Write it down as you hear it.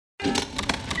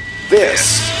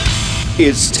This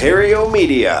is Theriault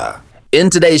Media. In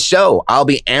today's show, I'll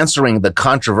be answering the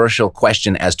controversial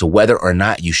question as to whether or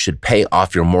not you should pay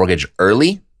off your mortgage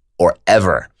early or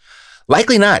ever.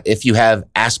 Likely not if you have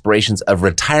aspirations of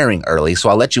retiring early, so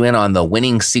I'll let you in on the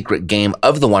winning secret game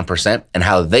of the 1% and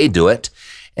how they do it,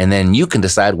 and then you can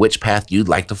decide which path you'd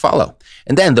like to follow.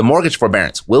 And then the mortgage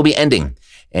forbearance will be ending,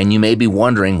 and you may be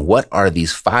wondering, what are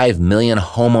these 5 million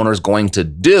homeowners going to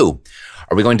do?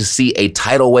 Are we going to see a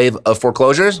tidal wave of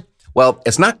foreclosures? Well,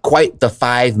 it's not quite the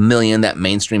 5 million that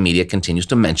mainstream media continues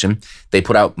to mention. They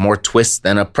put out more twists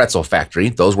than a pretzel factory.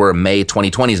 Those were May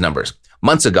 2020's numbers,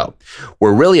 months ago.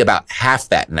 We're really about half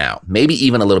that now, maybe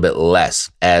even a little bit less,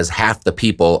 as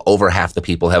over half the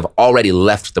people have already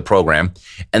left the program,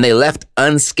 and they left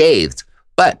unscathed.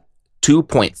 But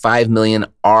 2.5 million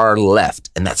are left,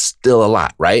 and that's still a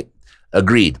lot, right?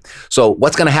 Agreed. So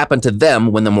what's going to happen to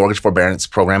them when the mortgage forbearance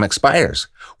program expires?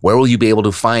 Where will you be able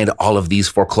to find all of these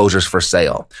foreclosures for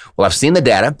sale? Well, I've seen the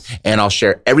data, and I'll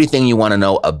share everything you want to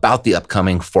know about the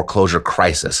upcoming foreclosure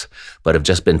crisis, but have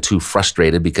just been too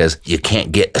frustrated because you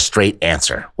can't get a straight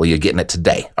answer. Well, you're getting it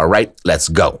today. All right, let's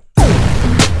go.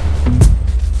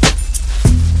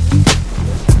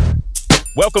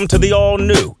 Welcome to the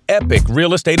all-new Epic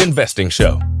Real Estate Investing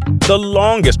Show, the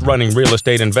longest-running real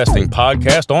estate investing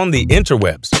podcast on the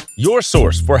interwebs, your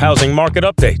source for housing market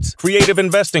updates, creative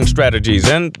investing strategies,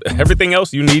 and everything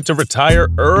else you need to retire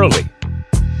early.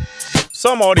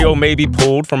 Some audio may be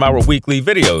pulled from our weekly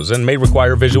videos and may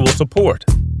require visual support.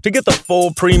 To get the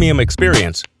full premium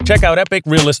experience, check out Epic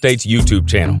Real Estate's YouTube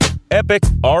channel,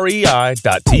 epicrei.tv.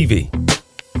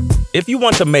 If you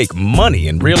want to make money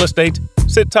in real estate,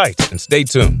 sit tight and stay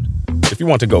tuned. If you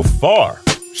want to go far,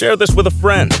 share this with a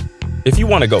friend. If you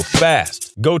want to go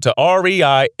fast, go to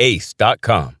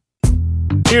reiace.com.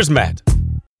 Here's Matt.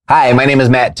 Hi, my name is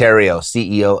Matt Theriault,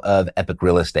 CEO of Epic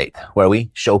Real Estate, where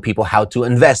we show people how to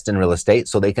invest in real estate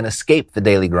so they can escape the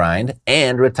daily grind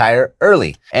and retire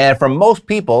early. And for most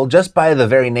people, just by the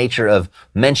very nature of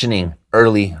mentioning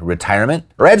early retirement,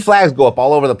 red flags go up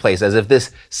all over the place as if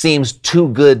this seems too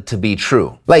good to be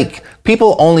true. Like,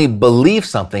 people only believe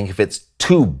something if it's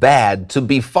too bad to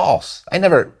be false. I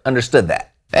never understood that.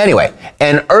 Anyway,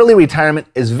 an early retirement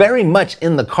is very much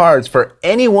in the cards for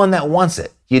anyone that wants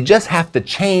it. You just have to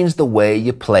change the way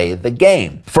you play the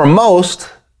game. For most,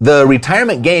 the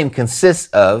retirement game consists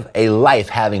of a life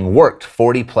having worked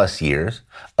 40 plus years,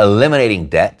 eliminating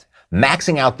debt,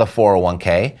 maxing out the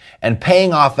 401k, and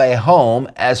paying off a home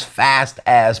as fast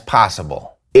as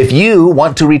possible. If you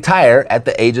want to retire at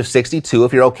the age of 62,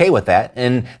 if you're okay with that,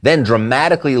 and then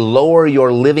dramatically lower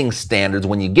your living standards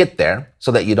when you get there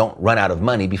so that you don't run out of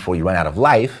money before you run out of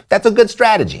life, that's a good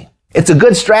strategy. It's a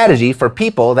good strategy for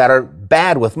people that are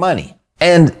bad with money.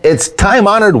 And it's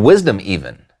time-honored wisdom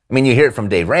even. I mean, you hear it from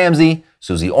Dave Ramsey,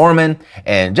 Susie Orman,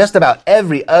 and just about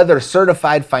every other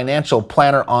certified financial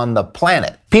planner on the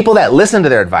planet. People that listen to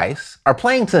their advice are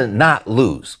playing to not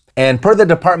lose. And per the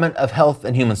Department of Health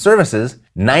and Human Services,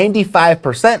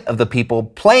 95% of the people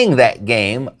playing that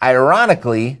game,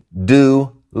 ironically,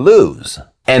 do lose.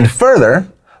 And further,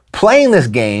 playing this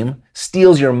game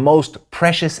steals your most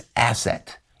precious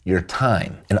asset, your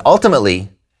time, and ultimately,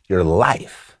 your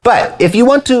life. But if you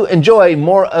want to enjoy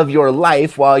more of your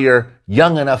life while you're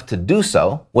young enough to do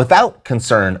so, without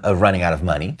concern of running out of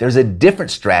money, there's a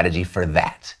different strategy for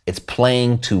that. It's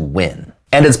playing to win.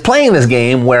 And it's playing this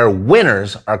game where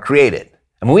winners are created.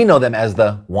 I mean, we know them as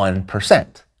the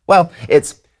 1%. Well,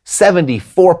 it's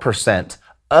 74%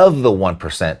 of the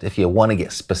 1% if you want to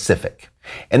get specific.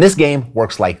 And this game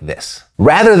works like this.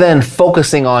 Rather than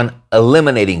focusing on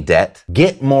eliminating debt,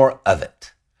 get more of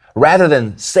it. Rather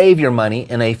than save your money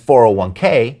in a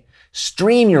 401k,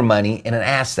 stream your money in an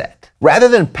asset. Rather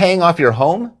than paying off your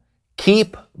home,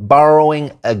 keep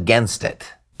borrowing against it.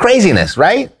 Craziness,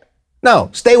 right? No,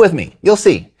 stay with me. You'll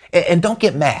see. And don't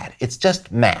get mad. It's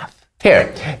just math.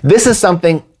 Here, this is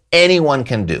something anyone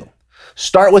can do.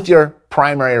 Start with your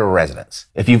primary residence.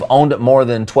 If you've owned it more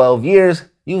than 12 years,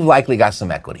 you've likely got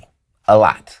some equity. A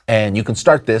lot. And you can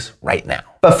start this right now.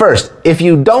 But first, if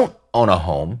you don't own a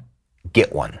home,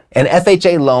 get one. An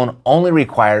FHA loan only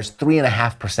requires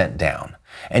 3.5% down,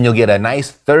 and you'll get a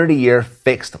nice 30-year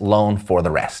fixed loan for the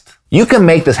rest. You can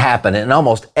make this happen in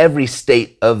almost every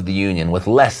state of the union with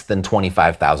less than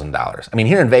 $25,000. I mean,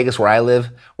 here in Vegas where I live,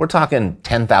 we're talking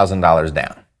 $10,000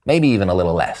 down, maybe even a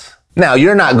little less. Now,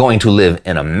 you're not going to live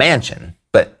in a mansion,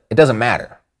 but it doesn't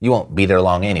matter. You won't be there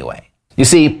long anyway. You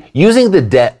see, using the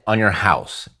debt on your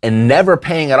house and never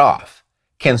paying it off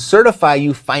can certify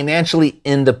you financially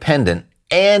independent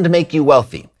and make you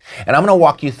wealthy. And I'm going to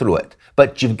walk you through it.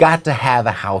 but you've got to have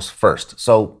a house first.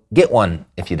 So get one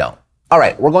if you don't. All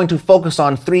right, we're going to focus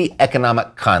on 3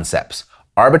 economic concepts: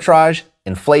 arbitrage,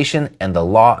 inflation, and the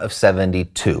law of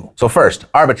 72. So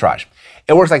first, arbitrage.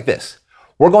 It works like this.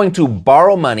 We're going to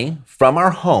borrow money from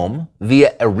our home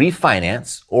via a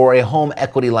refinance or a home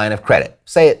equity line of credit,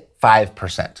 say at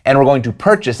 5%. And we're going to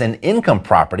purchase an income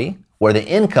property where the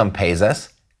income pays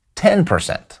us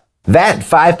 10%. That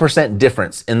 5%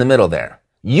 difference in the middle there,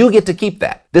 you get to keep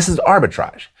that. This is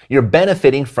arbitrage. You're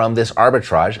benefiting from this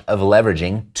arbitrage of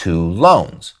leveraging 2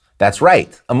 loans. That's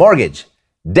right, a mortgage,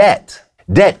 debt.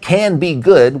 Debt can be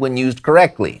good when used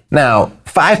correctly. Now,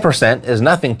 5% is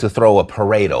nothing to throw a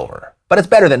parade over, but it's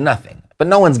better than nothing. But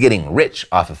no one's getting rich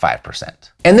off of 5%.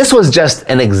 And this was just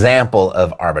an example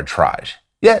of arbitrage.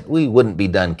 Yet we wouldn't be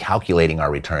done calculating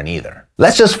our return either.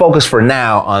 Let's just focus for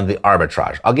now on the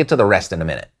arbitrage. I'll get to the rest in a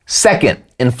minute. Second,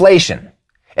 inflation.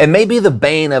 It may be the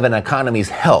bane of an economy's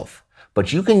health,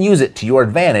 but you can use it to your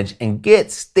advantage and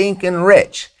get stinking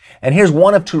rich. And here's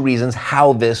one of 2 reasons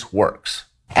how this works.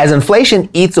 As inflation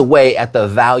eats away at the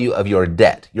value of your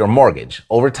debt, your mortgage,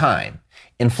 over time,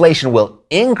 inflation will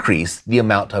increase the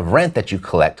amount of rent that you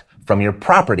collect from your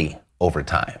property over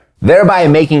time, thereby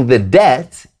making the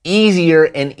debt easier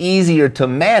and easier to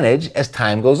manage as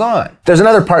time goes on. There's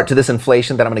another part to this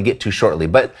inflation that I'm going to get to shortly,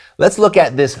 but let's look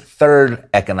at this 3rd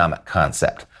economic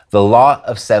concept, the law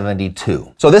of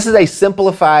 72. So this is a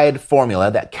simplified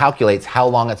formula that calculates how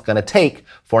long it's going to take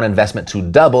for an investment to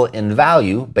double in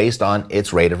value based on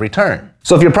its rate of return.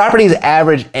 So if your property's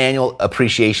average annual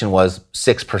appreciation was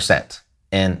 6%,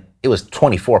 and it was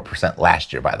 24%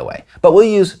 last year, by the way, but we'll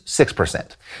use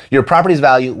 6%. Your property's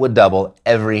value would double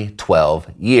every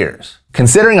 12 years.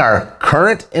 Considering our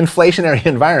current inflationary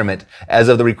environment as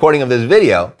of the recording of this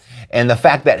video, and the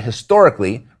fact that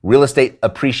historically real estate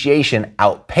appreciation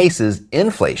outpaces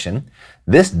inflation,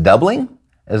 this doubling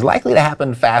is likely to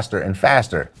happen faster and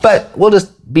faster. But we'll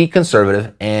just be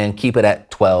conservative and keep it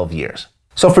at 12 years.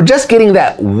 So for just getting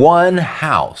that one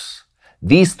house,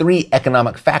 these 3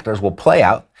 economic factors will play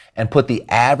out and put the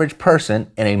average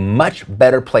person in a much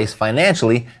better place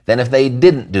financially than if they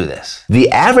didn't do this. The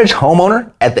average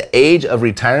homeowner at the age of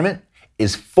retirement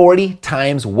is 40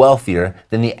 times wealthier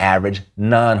than the average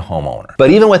non-homeowner.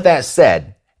 But even with that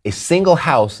said, a single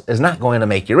house is not going to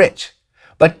make you rich.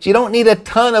 But you don't need a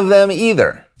ton of them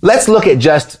either. Let's look at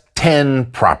just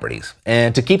 10 properties.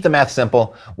 And to keep the math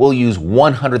simple, we'll use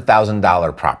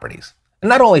 $100,000 properties. And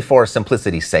not only for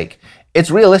simplicity's sake,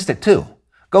 it's realistic too.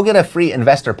 Go get a free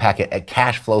investor packet at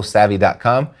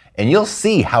cashflowsavvy.com and you'll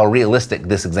see how realistic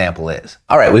this example is.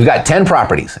 All right, we've got 10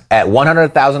 properties at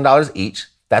 $100,000 each.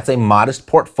 That's a modest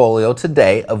portfolio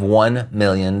today of $1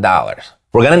 million.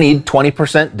 We're gonna need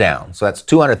 20% down, so that's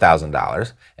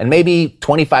 $200,000, and maybe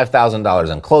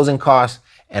 $25,000 in closing costs,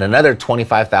 and another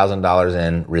 $25,000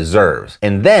 in reserves,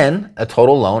 and then a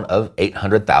total loan of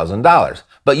 $800,000.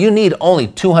 But you need only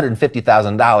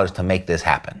 $250,000 to make this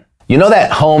happen. You know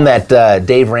that home that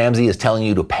Dave Ramsey is telling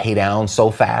you to pay down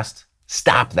so fast?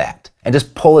 Stop that and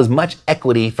just pull as much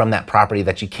equity from that property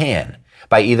that you can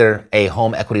by either a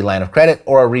home equity line of credit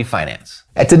or a refinance.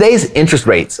 At today's interest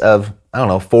rates of,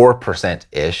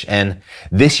 4%-ish, and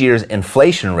this year's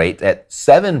inflation rate at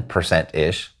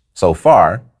 7%-ish so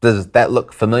far, does that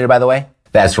look familiar, by the way?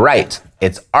 That's right.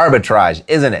 It's arbitrage,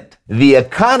 isn't it? The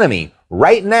economy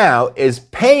right now is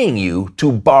paying you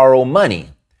to borrow money,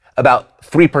 about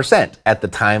 3% at the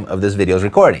time of this video's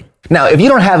recording. Now, if you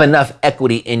don't have enough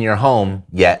equity in your home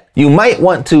yet, you might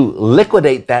want to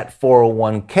liquidate that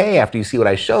 401k after you see what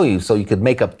I show you so you could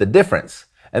make up the difference.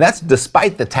 And that's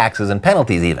despite the taxes and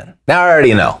penalties even. Now, I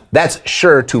already know that's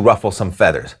sure to ruffle some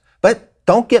feathers, but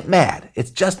don't get mad.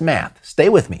 It's just math. Stay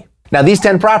with me. Now, these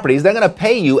 10 properties, they're gonna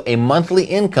pay you a monthly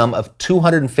income of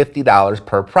 $250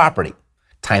 per property.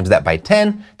 Times that by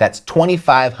 10, that's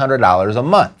 $2,500 a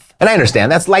month. And I understand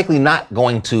that's likely not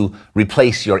going to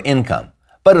replace your income,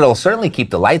 but it'll certainly keep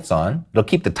the lights on, it'll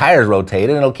keep the tires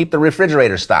rotated, and it'll keep the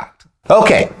refrigerator stocked.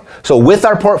 Okay, so with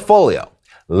our portfolio,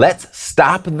 let's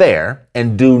stop there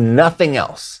and do nothing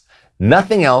else.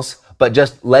 Nothing else but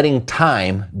just letting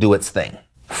time do its thing.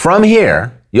 From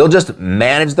here, you'll just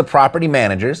manage the property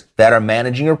managers that are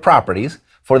managing your properties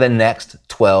for the next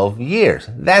 12 years.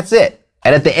 That's it.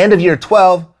 And at the end of year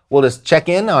 12, we'll just check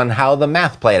in on how the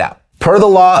math played out. Per the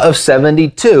law of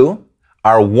 72,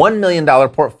 our $1 million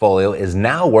portfolio is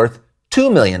now worth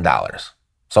 $2 million.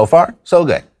 So far, so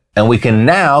good. And we can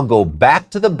now go back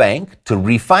to the bank to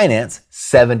refinance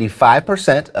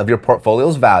 75% of your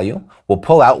portfolio's value. We'll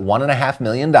pull out $1.5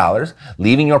 million,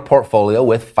 leaving your portfolio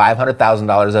with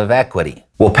 $500,000 of equity.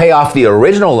 We'll pay off the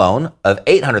original loan of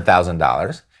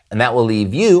 $800,000, and that will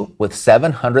leave you with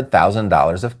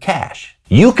 $700,000 of cash.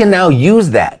 You can now use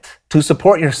that to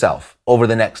support yourself over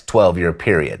the next 12-year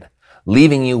period,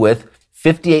 leaving you with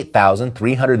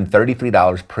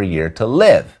 $58,333 per year to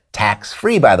live.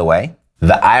 Tax-free, by the way.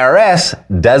 The IRS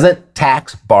doesn't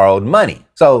tax borrowed money.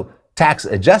 So tax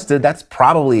adjusted, that's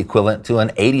probably equivalent to an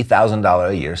 $80,000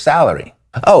 a year salary.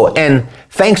 Oh, and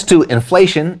thanks to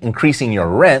inflation increasing your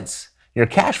rents, your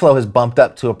cash flow has bumped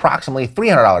up to approximately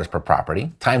 $300 per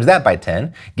property. Times that by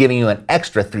 10, giving you an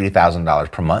extra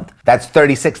 $3,000 per month. That's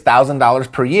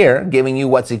 $36,000 per year, giving you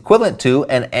what's equivalent to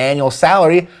an annual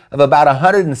salary of about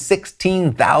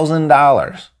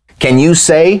 $116,000. Can you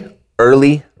say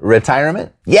early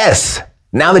retirement? Yes.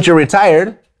 Now that you're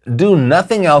retired, do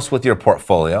nothing else with your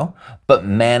portfolio but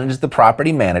manage the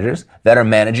property managers that are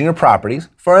managing your properties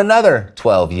for another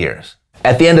 12 years.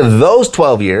 At the end of those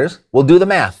 12 years, we'll do the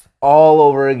math all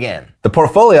over again. The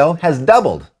portfolio has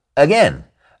doubled again,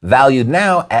 valued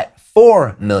now at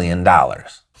 $4 million.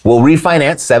 We'll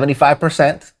refinance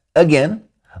 75% again,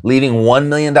 leaving $1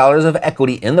 million of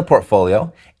equity in the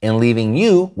portfolio and leaving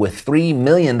you with $3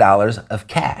 million of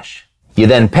cash. You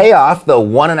then pay off the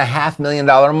 $1.5 million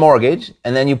mortgage,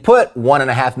 and then you put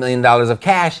 $1.5 million of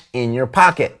cash in your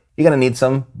pocket. You're gonna need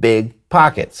some big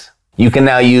pockets. You can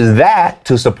now use that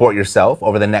to support yourself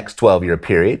over the next 12-year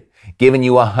period, giving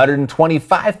you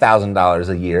 $125,000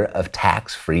 a year of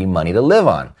tax-free money to live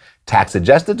on, tax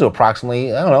adjusted to approximately,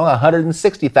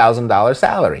 $160,000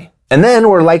 salary. And then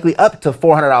we're likely up to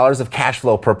 $400 of cash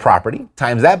flow per property.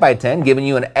 Times that by 10, giving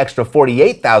you an extra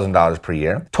 $48,000 per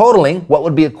year, totaling what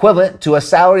would be equivalent to a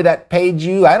salary that paid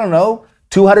you,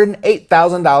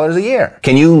 $208,000 a year.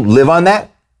 Can you live on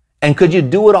that? And could you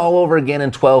do it all over again in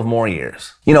 12 more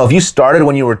years? If you started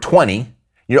when you were 20,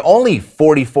 you're only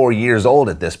 44 years old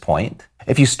at this point.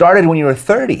 If you started when you were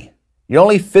 30, you're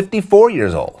only 54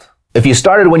 years old. If you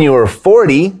started when you were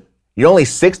 40, you're only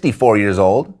 64 years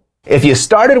old. If you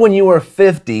started when you were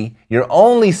 50, you're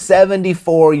only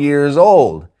 74 years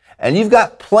old. And you've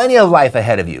got plenty of life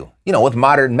ahead of you. With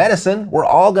modern medicine, we're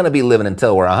all going to be living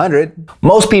until we're 100.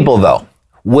 Most people, though,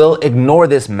 will ignore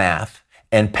this math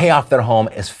and pay off their home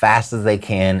as fast as they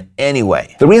can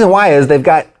anyway. The reason why is they've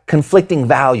got conflicting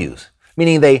values,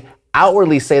 meaning they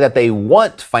outwardly say that they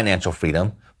want financial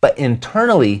freedom, but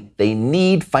internally they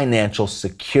need financial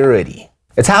security.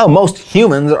 It's how most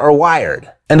humans are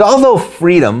wired. And although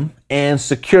freedom and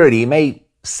security may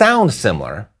sound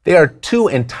similar, they are two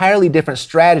entirely different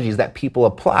strategies that people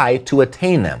apply to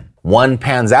attain them. One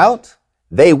pans out,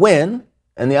 they win,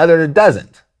 and the other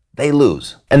doesn't, they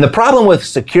lose. And the problem with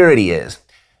security is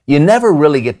you never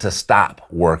really get to stop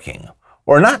working,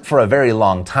 or not for a very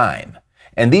long time.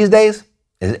 And these days,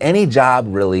 is any job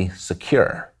really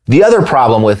secure? The other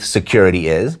problem with security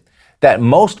is that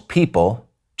most people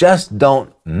just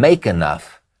don't make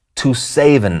enough to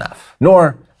save enough,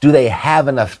 nor do they have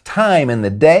enough time in the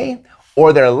day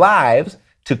or their lives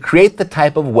to create the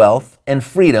type of wealth and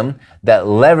freedom that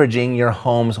leveraging your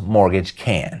home's mortgage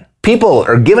can. People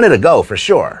are giving it a go for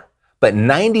sure, but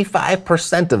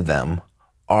 95% of them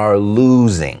are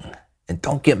losing. And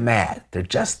don't get mad, they're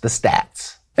just the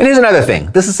stats. And here's another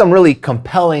thing. This is some really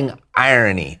compelling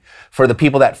irony for the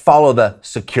people that follow the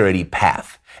security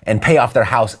path and pay off their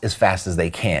house as fast as they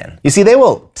can. You see, they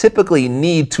will typically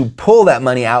need to pull that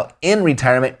money out in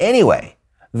retirement anyway,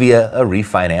 via a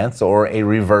refinance or a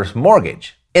reverse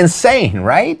mortgage. Insane,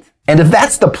 right? And if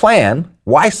that's the plan,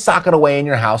 why sock it away in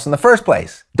your house in the first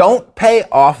place? Don't pay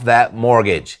off that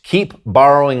mortgage. Keep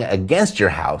borrowing against your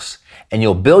house, and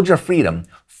you'll build your freedom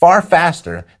far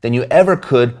faster than you ever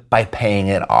could by paying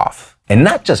it off. And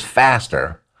not just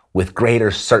faster, with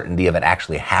greater certainty of it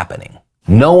actually happening.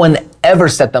 No one ever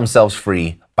set themselves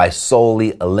free by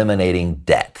solely eliminating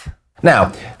debt.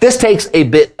 Now, this takes a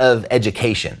bit of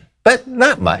education, but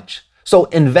not much. So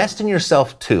invest in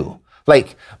yourself too.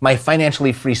 Like my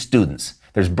financially free students.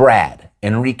 There's Brad,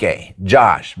 Enrique,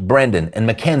 Josh, Brendan, and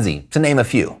Mackenzie, to name a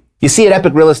few. You see, at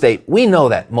Epic Real Estate, we know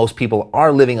that most people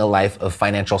are living a life of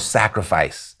financial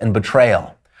sacrifice and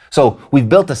betrayal. So we've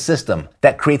built a system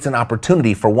that creates an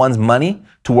opportunity for one's money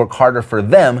to work harder for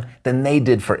them than they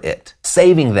did for it,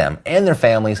 saving them and their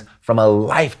families from a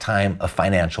lifetime of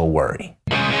financial worry.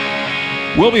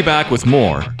 We'll be back with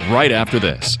more right after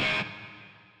this.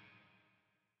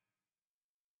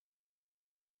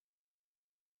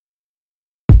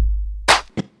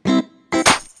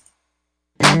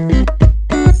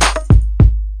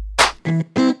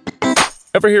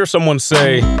 Ever hear someone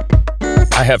say,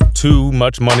 "I have too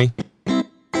much money"?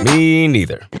 Me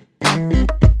neither.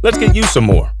 Let's get you some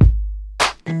more.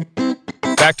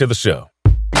 Back to the show.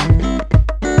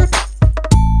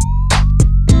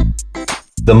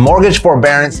 The mortgage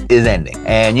forbearance is ending,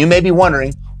 and you may be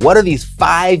wondering, what are these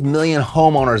 5 million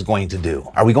homeowners going to do?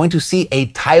 Are we going to see a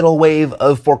tidal wave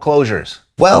of foreclosures?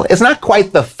 Well, it's not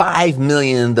quite the 5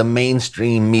 million the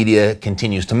mainstream media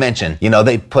continues to mention. You know,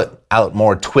 they put out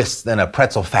more twists than a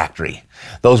pretzel factory.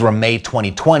 Those were May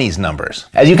 2020's numbers.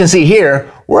 As you can see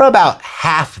here, we're about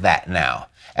half that now,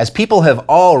 as people have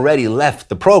already left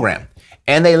the program,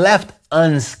 and they left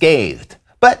unscathed.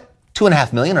 But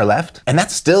 2.5 million are left, and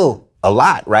that's still a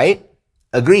lot, right?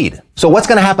 Agreed. So what's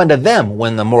going to happen to them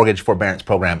when the mortgage forbearance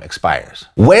program expires?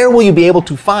 Where will you be able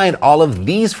to find all of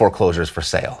these foreclosures for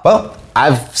sale? Well,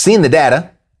 I've seen the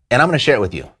data, and I'm going to share it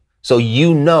with you so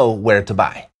you know where to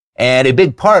buy. And a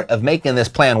big part of making this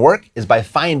plan work is by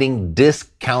finding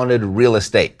discounted real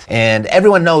estate. And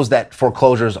everyone knows that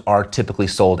foreclosures are typically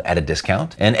sold at a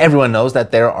discount. And everyone knows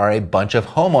that there are a bunch of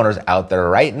homeowners out there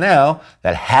right now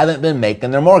that haven't been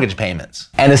making their mortgage payments.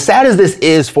 And as sad as this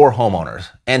is for homeowners,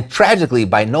 and tragically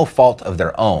by no fault of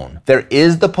their own, there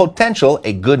is the potential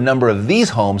a good number of these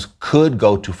homes could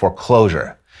go to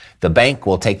foreclosure. The bank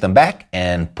will take them back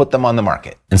and put them on the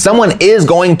market. And someone is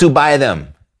going to buy them.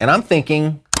 And I'm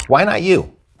thinking, why not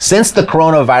you? Since the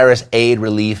Coronavirus Aid,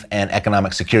 Relief, and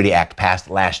Economic Security Act passed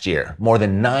last year, more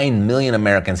than 9 million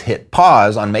Americans hit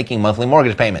pause on making monthly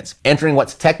mortgage payments, entering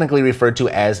what's technically referred to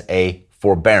as a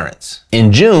forbearance.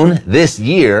 In June this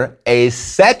year, a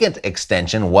second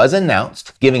extension was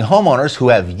announced, giving homeowners who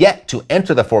have yet to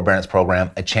enter the forbearance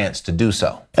program a chance to do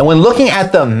so. And when looking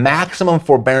at the maximum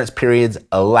forbearance periods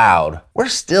allowed, we're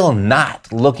still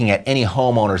not looking at any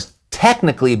homeowners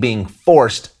technically being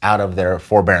forced out of their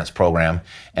forbearance program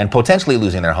and potentially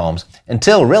losing their homes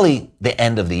until really the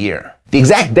end of the year. The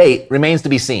exact date remains to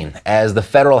be seen, as the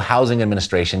Federal Housing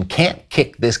Administration can't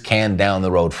kick this can down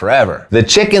the road forever. The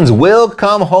chickens will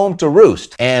come home to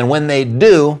roost, and when they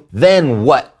do, then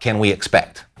what can we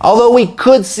expect? Although we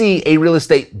could see a real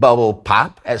estate bubble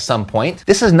pop at some point,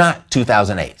 this is not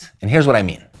 2008, and here's what I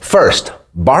mean. First,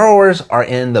 borrowers are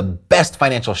in the best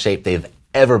financial shape they've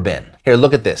ever been. Here,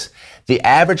 look at this. The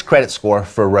average credit score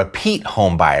for repeat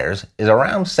home buyers is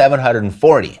around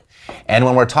 740. And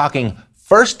when we're talking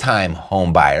first-time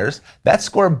home buyers, that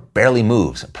score barely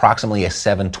moves, approximately a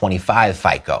 725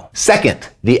 FICO. Second,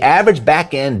 the average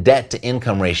back-end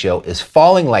debt-to-income ratio is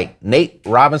falling like Nate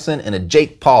Robinson in a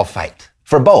Jake Paul fight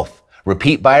for both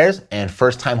repeat buyers and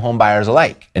first-time home buyers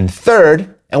alike. And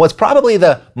third, and what's probably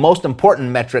the most important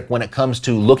metric when it comes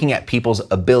to looking at people's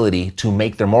ability to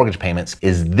make their mortgage payments,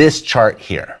 is this chart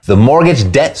here. The mortgage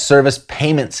debt service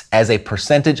payments as a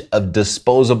percentage of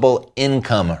disposable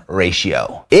income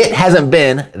ratio. It hasn't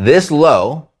been this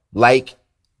low like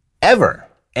ever,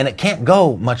 and it can't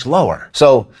go much lower.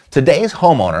 So today's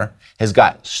homeowner has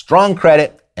got strong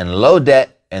credit and low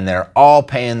debt, and they're all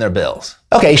paying their bills.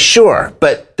 Okay, sure,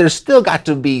 but there's still got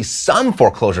to be some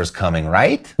foreclosures coming,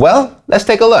 right? Well, let's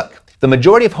take a look. The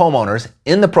majority of homeowners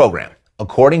in the program,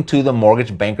 according to the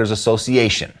Mortgage Bankers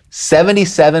Association,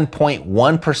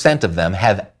 77.1% of them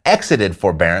have exited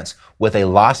forbearance with a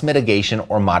loss mitigation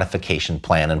or modification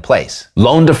plan in place.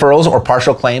 Loan deferrals or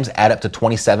partial claims add up to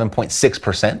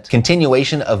 27.6%.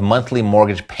 Continuation of monthly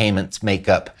mortgage payments make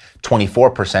up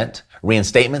 24%.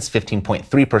 Reinstatements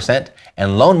 15.3%,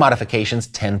 and loan modifications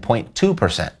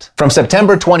 10.2%. From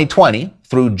September 2020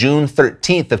 through June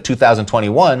 13th of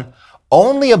 2021,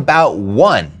 only about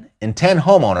 1 in 10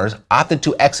 homeowners opted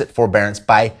to exit forbearance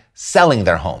by selling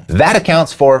their home. That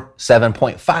accounts for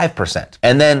 7.5%.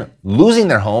 And then losing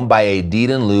their home by a deed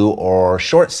in lieu or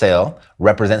short sale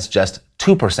represents just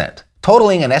 2%,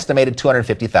 totaling an estimated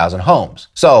 250,000 homes.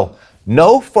 So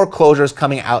no foreclosures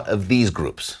coming out of these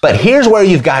groups. But here's where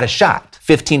you've got a shot.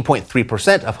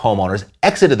 15.3% of homeowners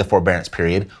exited the forbearance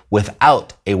period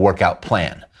without a workout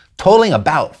plan, totaling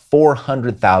about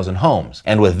 400,000 homes.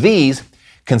 And with these,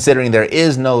 considering there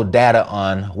is no data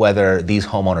on whether these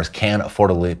homeowners can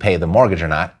affordably pay the mortgage or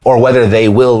not, or whether they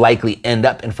will likely end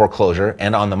up in foreclosure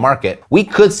and on the market, we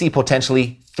could see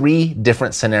potentially 3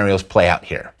 different scenarios play out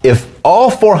here. If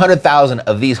all 400,000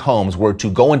 of these homes were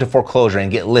to go into foreclosure and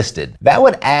get listed, that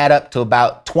would add up to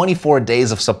about 24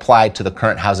 days of supply to the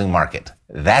current housing market.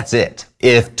 That's it.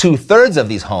 If 2/3 of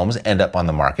these homes end up on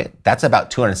the market, that's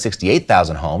about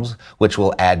 268,000 homes, which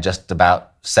will add just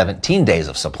about 17 days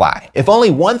of supply. If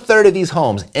only 1/3 of these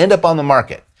homes end up on the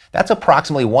market, that's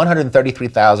approximately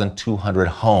 133,200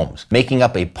 homes, making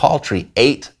up a paltry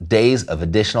 8 days of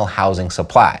additional housing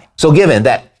supply. So given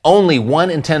that only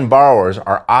 1 in 10 borrowers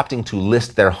are opting to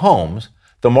list their homes,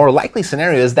 the more likely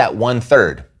scenario is that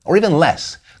 1/3, or even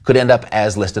less, could end up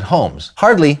as listed homes.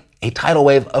 Hardly a tidal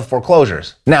wave of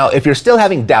foreclosures. Now, if you're still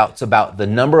having doubts about the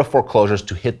number of foreclosures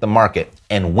to hit the market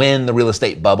and when the real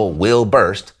estate bubble will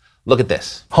burst, look at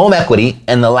this. Home equity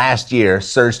in the last year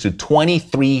surged to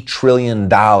 $23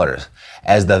 trillion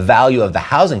as the value of the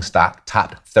housing stock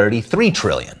topped $33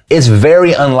 trillion. It's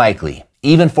very unlikely,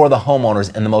 even for the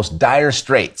homeowners in the most dire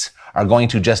straits, are going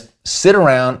to just sit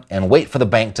around and wait for the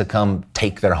bank to come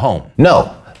take their home.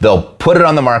 No, they'll put it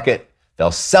on the market,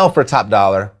 they'll sell for top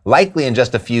dollar, likely in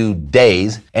just a few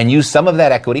days, and use some of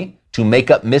that equity to make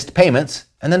up missed payments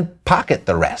and then pocket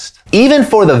the rest. Even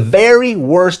for the very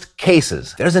worst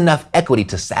cases, there's enough equity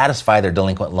to satisfy their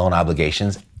delinquent loan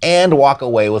obligations and walk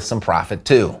away with some profit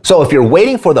too. So if you're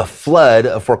waiting for the flood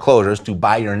of foreclosures to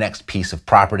buy your next piece of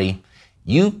property,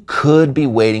 you could be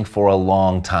waiting for a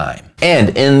long time.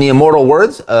 And in the immortal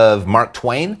words of Mark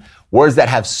Twain, words that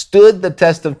have stood the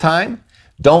test of time,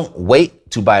 don't wait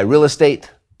to buy real estate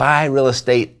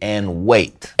and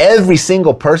wait. Every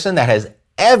single person that has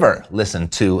ever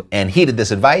listened to and heeded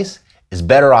this advice is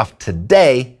better off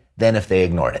today than if they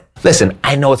ignored it. Listen,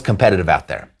 I know it's competitive out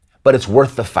there, but it's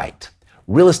worth the fight.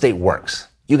 Real estate works.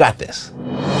 You got this.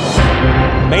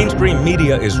 Mainstream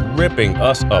media is ripping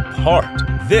us apart.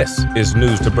 This is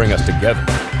news to bring us together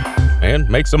and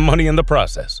make some money in the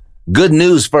process. Good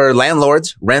news for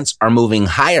landlords. Rents are moving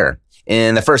higher.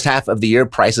 In the first half of the year,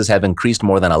 prices have increased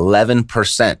more than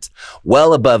 11%,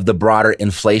 well above the broader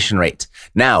inflation rate.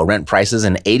 Now, rent prices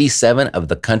in 87 of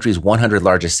the country's 100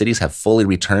 largest cities have fully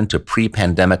returned to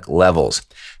pre-pandemic levels.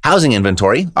 Housing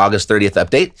inventory, August 30th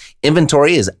update.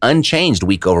 Inventory is unchanged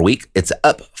week over week. It's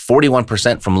up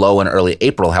 41% from low in early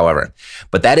April, however.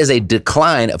 But that is a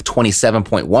decline of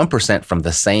 27.1% from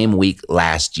the same week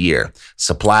last year.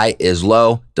 Supply is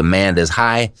low, demand is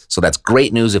high. So that's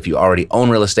great news if you already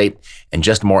own real estate and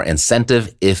just more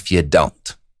incentive if you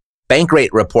don't. Bankrate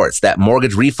reports that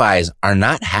mortgage refis are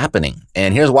not happening.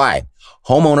 And here's why.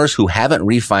 Homeowners who haven't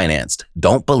refinanced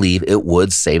don't believe it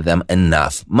would save them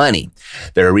enough money.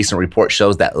 Their recent report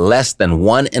shows that less than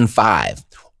 1 in 5,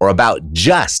 or about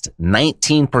just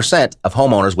 19% of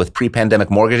homeowners with pre-pandemic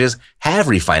mortgages have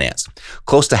refinanced.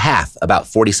 Close to half, about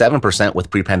 47% with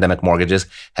pre-pandemic mortgages,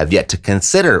 have yet to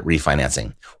consider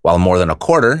refinancing, while more than a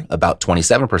quarter, about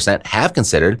 27%, have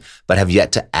considered but have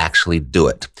yet to actually do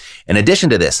it. In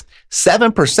addition to this,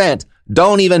 7%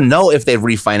 don't even know if they've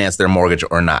refinanced their mortgage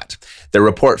or not. The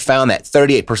report found that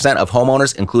 38% of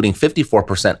homeowners, including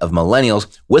 54% of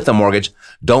millennials with a mortgage,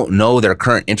 don't know their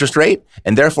current interest rate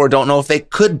and therefore don't know if they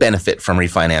could benefit from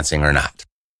refinancing or not.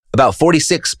 About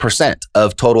 46%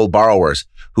 of total borrowers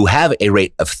who have a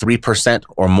rate of 3%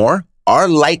 or more are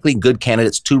likely good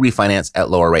candidates to refinance at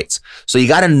lower rates. So you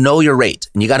got to know your rate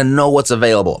and you got to know what's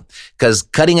available, because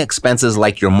cutting expenses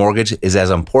like your mortgage is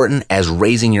as important as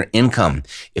raising your income.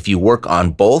 If you work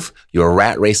on both, your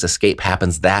rat race escape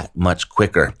happens that much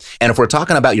quicker. And if we're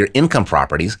talking about your income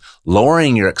properties,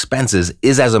 lowering your expenses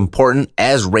is as important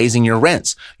as raising your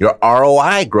rents. Your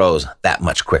ROI grows that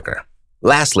much quicker.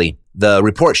 Lastly, the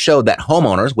report showed that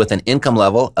homeowners with an income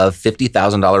level of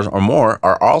 $50,000 or more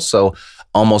are also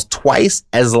almost twice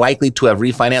as likely to have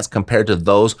refinanced compared to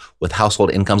those with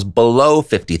household incomes below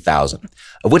 $50,000,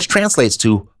 which translates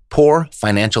to poor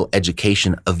financial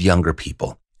education of younger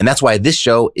people. And that's why this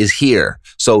show is here.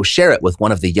 So share it with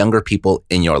one of the younger people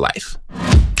in your life.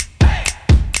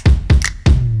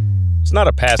 It's not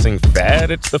a passing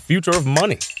fad, it's the future of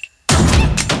money.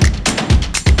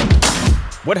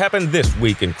 What happened this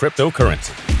week in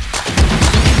cryptocurrency?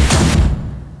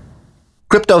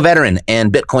 Crypto veteran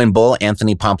and Bitcoin bull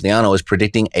Anthony Pompliano is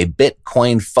predicting a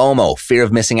Bitcoin FOMO, fear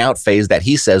of missing out phase that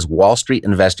he says Wall Street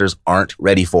investors aren't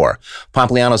ready for.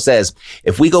 Pompliano says,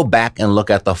 if we go back and look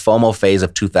at the FOMO phase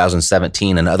of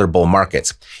 2017 and other bull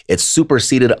markets, it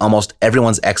superseded almost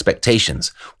everyone's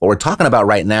expectations. What we're talking about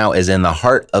right now is in the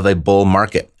heart of a bull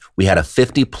market. We had a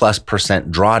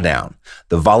 50+% drawdown.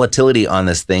 The volatility on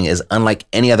this thing is unlike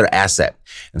any other asset.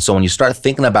 And so when you start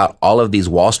thinking about all of these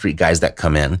Wall Street guys that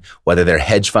come in, whether they're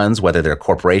hedge funds, whether they're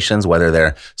corporations, whether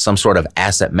they're some sort of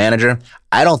asset manager,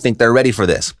 I don't think they're ready for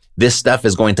this. This stuff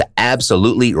is going to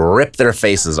absolutely rip their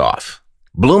faces off.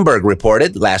 Bloomberg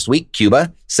reported last week,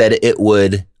 Cuba said it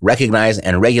would recognize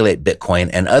and regulate Bitcoin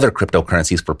and other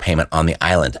cryptocurrencies for payment on the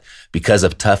island. Because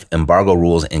of tough embargo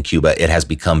rules in Cuba, it has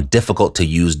become difficult to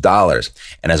use dollars.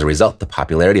 And as a result, the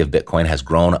popularity of Bitcoin has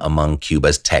grown among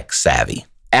Cuba's tech savvy.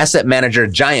 Asset manager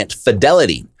giant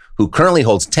Fidelity, who currently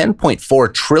holds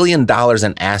 $10.4 trillion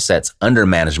in assets under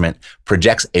management,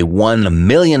 projects a $1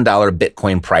 million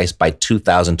Bitcoin price by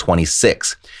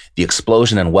 2026. The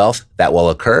explosion in wealth that will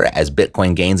occur as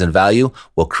Bitcoin gains in value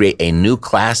will create a new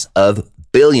class of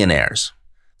billionaires.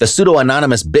 The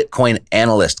pseudo-anonymous Bitcoin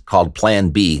analyst called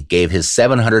Plan B gave his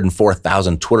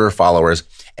 704,000 Twitter followers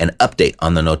an update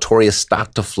on the notorious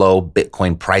stock-to-flow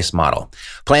Bitcoin price model.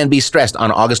 Plan B stressed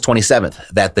on August 27th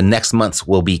that the next months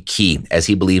will be key, as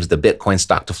he believes the Bitcoin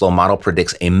stock-to-flow model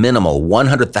predicts a minimal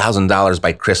 $100,000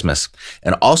 by Christmas,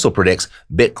 and also predicts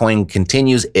Bitcoin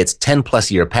continues its 10-plus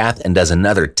year path and does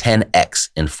another 10x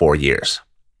in 4 years.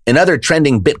 In other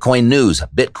trending Bitcoin news,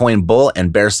 Bitcoin bull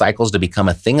and bear cycles to become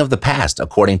a thing of the past,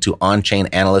 according to on-chain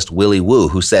analyst Willy Woo,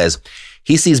 who says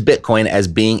he sees Bitcoin as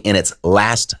being in its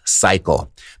last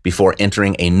cycle before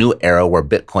entering a new era where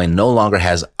Bitcoin no longer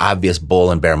has obvious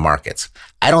bull and bear markets.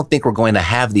 I don't think we're going to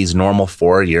have these normal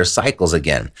 4-year cycles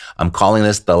again. I'm calling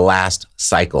this the last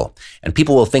cycle. And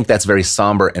people will think that's very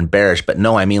somber and bearish, but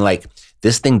no, I mean like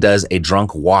this thing does a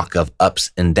drunk walk of ups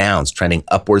and downs, trending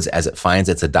upwards as it finds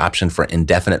its adoption for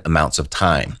indefinite amounts of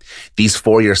time. These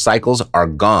 4-year cycles are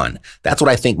gone. That's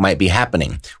what I think might be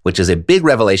happening, which is a big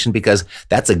revelation because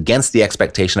that's against the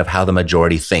expectation of how the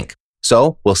majority think.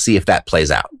 So we'll see if that plays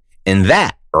out. And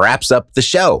that wraps up the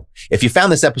show. If you found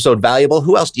this episode valuable,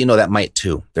 who else do you know that might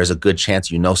too? There's a good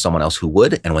chance you know someone else who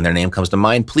would, and when their name comes to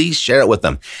mind, please share it with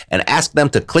them and ask them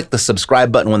to click the subscribe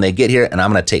button when they get here, and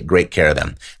I'm going to take great care of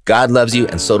them. God loves you,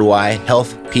 and so do I.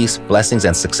 Health, peace, blessings,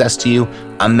 and success to you.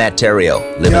 I'm Matt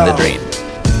Theriault, living the dream.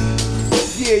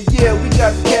 Yeah, we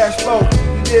got the cash flow.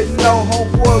 You didn't know,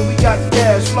 homeboy, we got the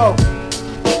cash flow.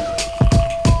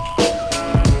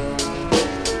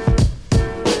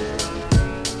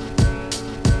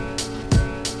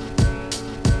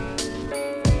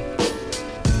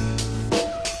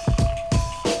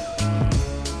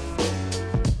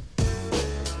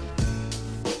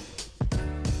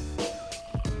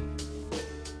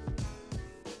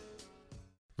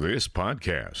 This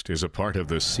podcast is a part of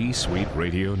the C-Suite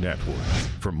Radio Network.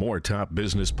 For more top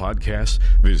business podcasts,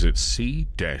 visit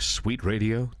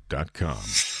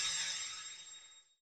c-suiteradio.com.